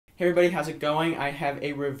Hey everybody, how's it going? I have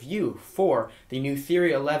a review for the new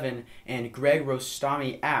Theory11 and Greg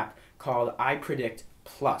Rostami app called iPredict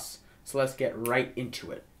Plus. So let's get right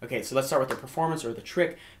into it. Okay, so let's start with the performance or the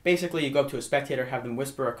trick. Basically, you go up to a spectator, have them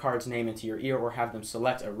whisper a card's name into your ear, or have them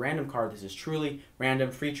select a random card. This is truly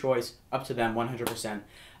random, free choice, up to them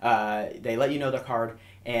 100%. They let you know the card,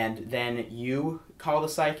 and then you call the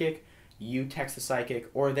psychic, you text the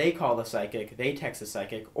psychic, or they call the psychic, they text the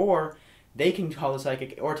psychic, or they can call the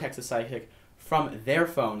psychic or text the psychic from their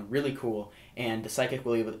phone. Really cool. And the psychic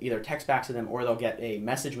will either text back to them, or they'll get a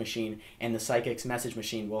message machine, and the psychic's message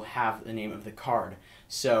machine will have the name of the card.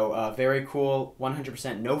 So very cool,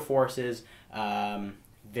 100% no forces,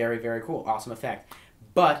 very, very cool, awesome effect.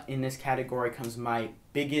 But in this category comes my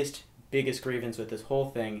biggest grievance with this whole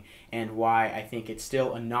thing, and why I think it's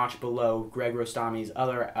still a notch below Greg Rostami's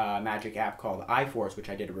other magic app called iForce, which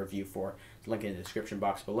I did a review for. Link in the description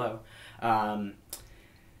box below.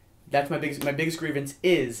 That's my biggest grievance,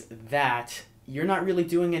 is that you're not really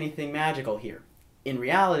doing anything magical here. In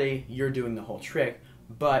reality, you're doing the whole trick,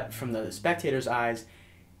 but from the spectator's eyes,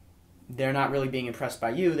 they're not really being impressed by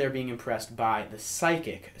you, they're being impressed by the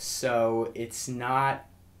psychic. So it's not,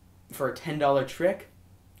 for a $10 trick,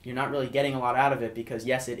 you're not really getting a lot out of it, because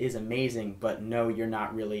yes, it is amazing, but no, you're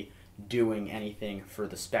not really doing anything for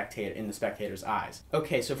the spectator, in the spectator's eyes.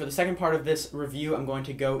 Okay, so for the second part of this review, I'm going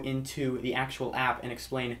to go into the actual app and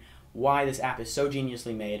explain why this app is so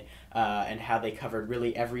geniusly made, and how they covered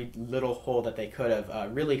really every little hole that they could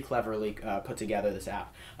have really cleverly put together this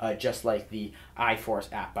app, just like the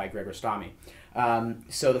iForce app by Greg Rostami.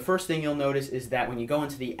 So the first thing you'll notice is that when you go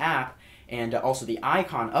into the app, and also the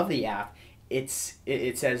icon of the app, it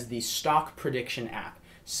says the stock prediction app.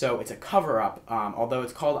 So it's a cover-up, although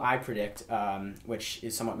it's called iPredict, which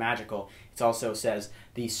is somewhat magical. It also says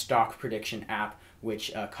the stock prediction app,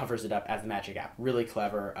 which covers it up as the magic app. Really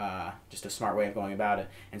clever, just a smart way of going about it.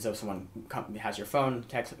 And so if someone has your phone,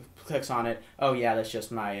 clicks on it, oh yeah, that's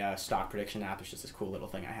just my stock prediction app. It's just this cool little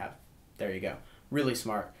thing I have. There you go. Really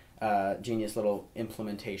smart. Genius little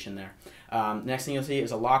implementation there. Next thing you'll see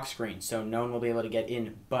is a lock screen, so no one will be able to get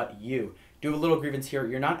in but you. Do have a little grievance here.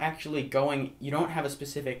 You're not actually going, you don't have a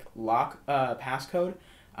specific lock passcode.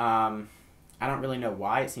 I don't really know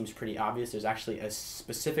why. It seems pretty obvious. There's actually a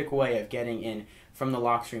specific way of getting in from the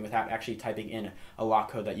lock screen without actually typing in a lock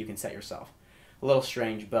code that you can set yourself. A little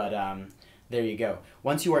strange, but there you go.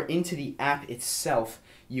 Once you are into the app itself,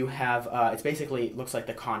 you have, it's basically looks like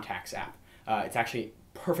the Contacts app. It's actually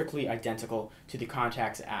perfectly identical to the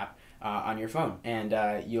Contacts app on your phone, and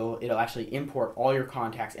it'll actually import all your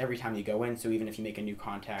contacts every time you go in. So even if you make a new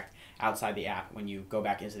contact outside the app, when you go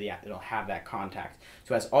back into the app, it'll have that contact.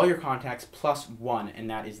 So it has all your contacts plus one, and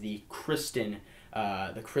that is the Christen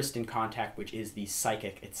contact, which is the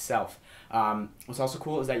psychic itself. What's also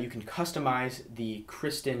cool is that you can customize the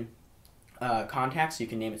Christen contacts. You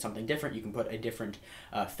can name it something different. You can put a different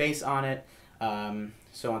face on it.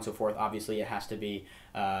 So on and so forth. Obviously, it has to be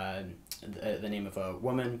the name of a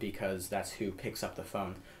woman, because that's who picks up the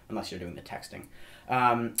phone, unless you're doing the texting.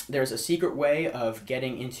 There's a secret way of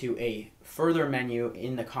getting into a further menu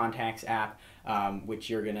in the Contacts app,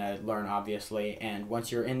 which you're going to learn, obviously. And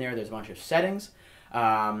once you're in there, there's a bunch of settings,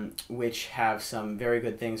 which have some very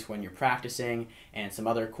good things when you're practicing, and some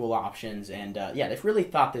other cool options. And yeah, they've really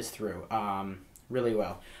thought this through. Really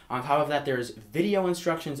well. On top of that, there's video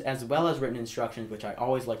instructions as well as written instructions, which I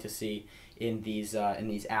always like to see in these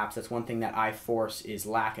apps. That's one thing that iForce is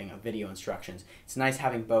lacking, of video instructions. It's nice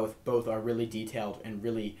having both. Both are really detailed and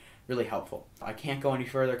really helpful. I can't go any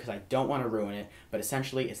further because I don't want to ruin it, but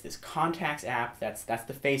essentially it's this Contacts app. That's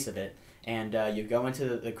the face of it. And you go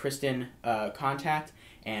into the Christen contact,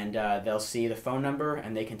 and they'll see the phone number,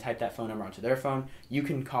 and they can type that phone number onto their phone. You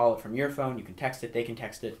can call it from your phone. You can text it. They can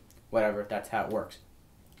text it. Whatever, that's how it works.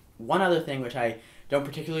 One other thing which I don't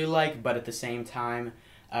particularly like, but at the same time,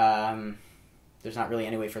 there's not really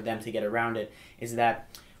any way for them to get around it, is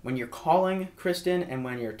that when you're calling Christen and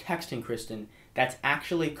when you're texting Christen, that's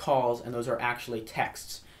actually calls, and those are actually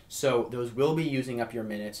texts. So those will be using up your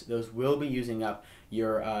minutes. Those will be using up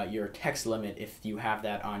your text limit if you have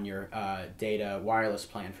that on your data wireless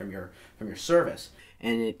plan from your service.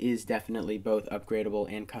 And it is definitely both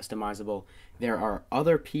upgradable and customizable. There are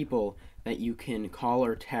other people that you can call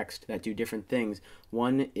or text that do different things.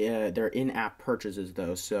 One, they're in-app purchases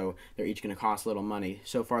though, so they're each going to cost a little money.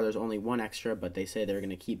 So far there's only one extra, but they say they're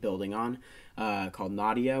going to keep building on, called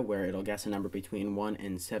Nadia, where it'll guess a number between 1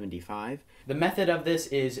 and 75. The method of this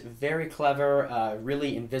is very clever,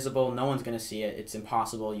 really invisible. No one's going to see it. It's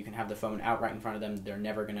impossible. You can have the phone out right in front of them. They're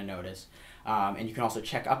never going to notice. And you can also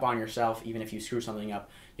check up on yourself. Even if you screw something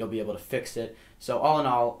up, you'll be able to fix it. So all in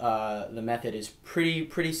all, the method is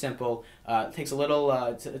pretty simple. It takes a little,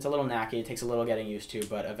 it's a little knacky, it takes a little getting used to,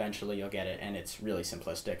 but eventually you'll get it, and it's really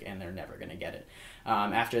simplistic, and they're never going to get it.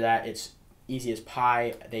 After that, it's easy as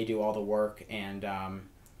pie. They do all the work, and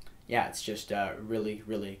yeah, it's just a really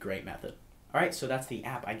great method. Alright, so that's the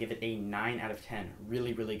app. I give it a 9 out of 10.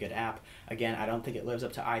 Really good app. Again, I don't think it lives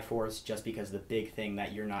up to i4's just because the big thing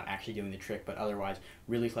that you're not actually doing the trick, but otherwise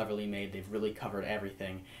really cleverly made. They've really covered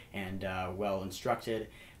everything and well instructed.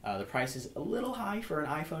 The price is a little high for an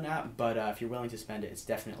iPhone app, but if you're willing to spend it, it's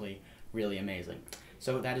definitely really amazing.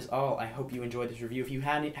 So that is all. I hope you enjoyed this review. If you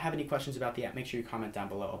have any questions about the app, make sure you comment down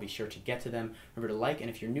below. I'll be sure to get to them. Remember to like, and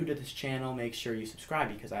if you're new to this channel, make sure you subscribe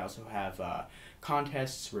because I also have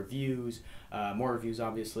contests, reviews, more reviews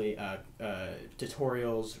obviously,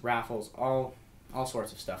 tutorials, raffles, all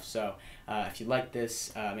sorts of stuff. So if you like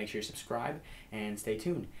this, make sure you subscribe and stay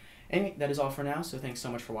tuned. Anyway, that is all for now, so thanks so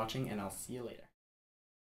much for watching, and I'll see you later.